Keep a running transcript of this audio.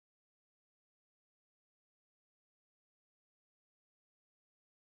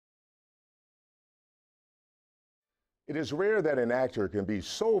It is rare that an actor can be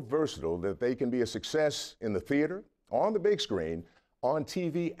so versatile that they can be a success in the theater, on the big screen, on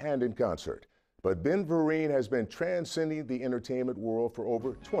TV, and in concert. But Ben Vereen has been transcending the entertainment world for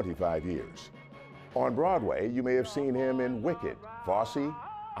over 25 years. On Broadway, you may have seen him in Wicked, Fosse,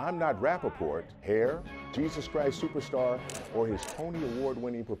 I'm Not Rappaport, Hair, Jesus Christ Superstar, or his Tony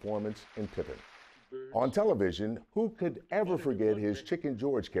Award-winning performance in Pippin. On television, who could ever forget his Chicken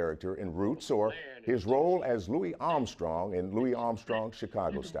George character in Roots or his role as Louis Armstrong in Louis Armstrong's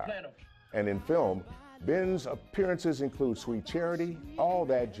Chicago Style? And in film, Ben's appearances include Sweet Charity, All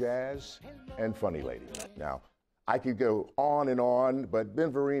That Jazz, and Funny Lady. Now, I could go on, but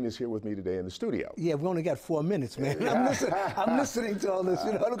Ben Vereen is here with me today in the studio. Yeah, we only got 4 minutes, man. I'm listening to all this,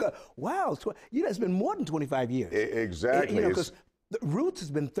 I go, wow, it's been more than 25 years. Exactly. Because Roots has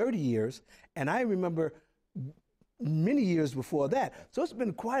been 30 years, and I remember many years before that. So it's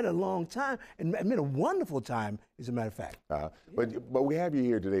been quite a long time, and it's been a wonderful time, as a matter of fact. But we have you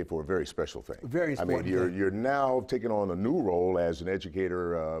here today for a very special thing. Very important. I mean, you're now taking on a new role as an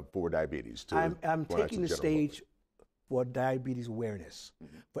educator for diabetes. I'm taking the stage for diabetes awareness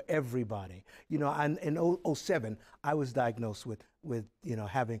for everybody. You know, in 2007, I was diagnosed with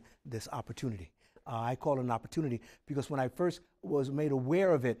having this opportunity. I call it an opportunity because when I first was made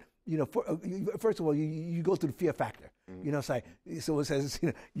aware of it, first of all, you go through the fear factor. It's like, so it says,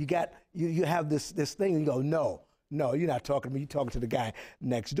 you have this thing, and you go, no, you're not talking to me. You're talking to the guy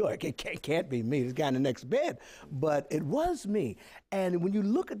next door. It can't be me. This guy in the next bed. But it was me. And when you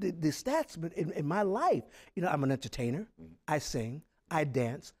look at the stats in my life, I'm an entertainer. I sing. I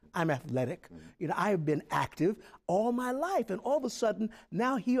dance. I'm athletic. I have been active all my life, and all of a sudden,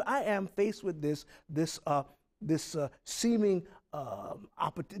 now here I am faced with this seeming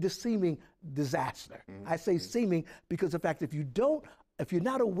disaster. I say seeming because, in fact, if you're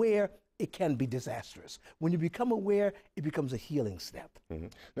not aware, it can be disastrous. When you become aware, it becomes a healing step.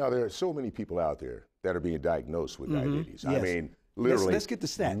 Now, there are so many people out there that are being diagnosed with diabetes. Yes. I mean, literally, let's get the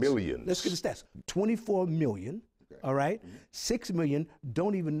stats. Millions. Let's get the stats. 24 million. All right? 6 million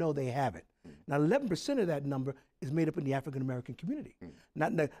don't even know they have it. Now, 11% of that number is made up in the African-American community.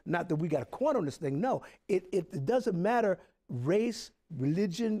 Not that we got a corner on this thing. No, it doesn't matter race,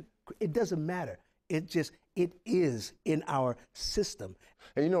 religion. It doesn't matter. It is in our system.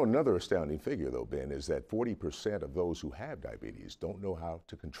 And another astounding figure, though, Ben, is that 40% of those who have diabetes don't know how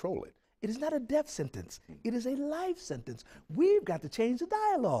to control it. It is not a death sentence. It is a life sentence. We've got to change the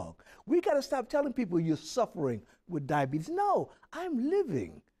dialogue. We've got to stop telling people you're suffering with diabetes. No, I'm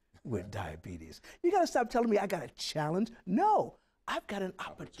living with diabetes. You got to stop telling me I got a challenge. No, I've got an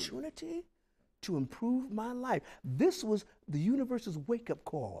opportunity to improve my life. This was the universe's wake-up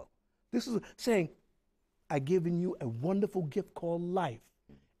call. This is saying, I've given you a wonderful gift called life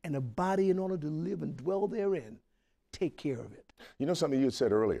and a body in order to live and dwell therein. Take care of it. Something you had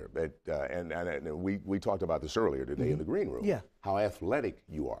said earlier, and we talked about this earlier today in the green room, how athletic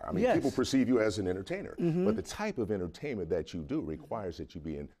you are. I mean, people perceive you as an entertainer, but the type of entertainment that you do requires that you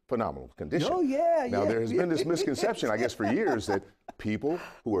be in phenomenal condition. Oh, yeah. Now, there has been this misconception, I guess, for years that people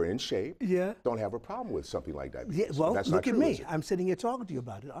who are in shape don't have a problem with something like diabetes. Yeah, well, that's look not at true, me. I'm sitting here talking to you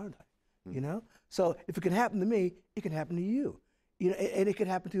about it, aren't I? So if it can happen to me, it can happen to you. And it can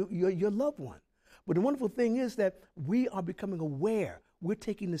happen to your loved one. But the wonderful thing is that we are becoming aware. We're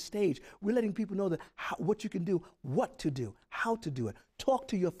taking the stage. We're letting people know that what you can do, what to do, how to do it. Talk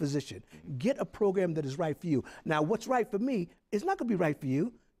to your physician. Get a program that is right for you. Now, what's right for me is not going to be right for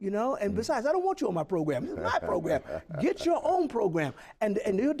you. And besides, I don't want you on my program. This is my program. Get your own program. And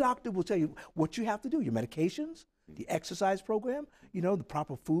your doctor will tell you what you have to do, your medications, the exercise program, the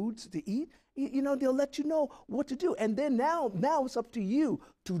proper foods to eat. They'll let you know what to do. And then now it's up to you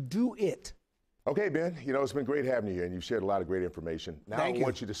to do it. Okay, Ben, it's been great having you here, and you've shared a lot of great information. Now Thank you.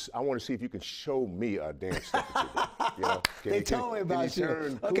 I want to see if you can show me a dance step that you do. They told me about you.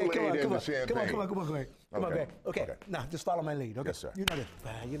 Okay, come on. Okay. Now, just follow my lead. Okay. Yes, sir. You know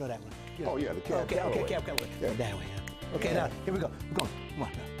that. You know that one. Oh, yeah, the Cab Okay, Calloway. Cab Calloway. Yeah. That way. Okay, now, here we go. We're going.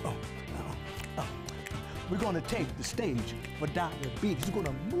 Come on. We're going to take the stage for diabetes. We're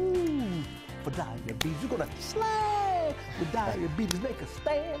going to move for diabetes. We're going to slide with diabetes. Make a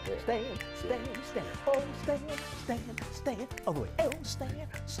stand. Oh, stand. All the way. Oh, stand.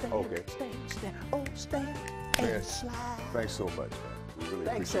 Okay. Stand. Oh, stand. And slide. Thanks so much, man. We really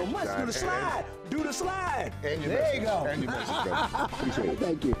Thanks so much. your Do the slide. Do the slide. And your there message. you go. And your message, brother. Appreciate it.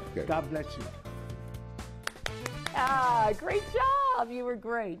 Thank you. Okay. God bless you. Great job. job. You were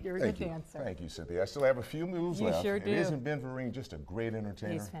great. You're a good dancer. Thank you, Cynthia. I still have a few moves left. You sure do. And isn't Ben Vereen just a great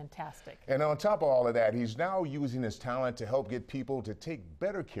entertainer? He's fantastic. And on top of all of that, he's now using his talent to help get people to take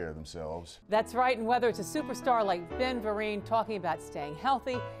better care of themselves. That's right, and whether it's a superstar like Ben Vereen talking about staying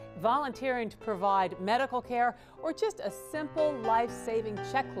healthy, volunteering to provide medical care, or just a simple life-saving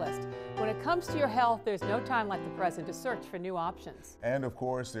checklist. When it comes to your health, there's no time like the present to search for new options. And of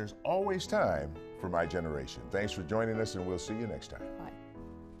course, there's always time for my generation. Thanks for joining us, and we'll see you next time. Bye.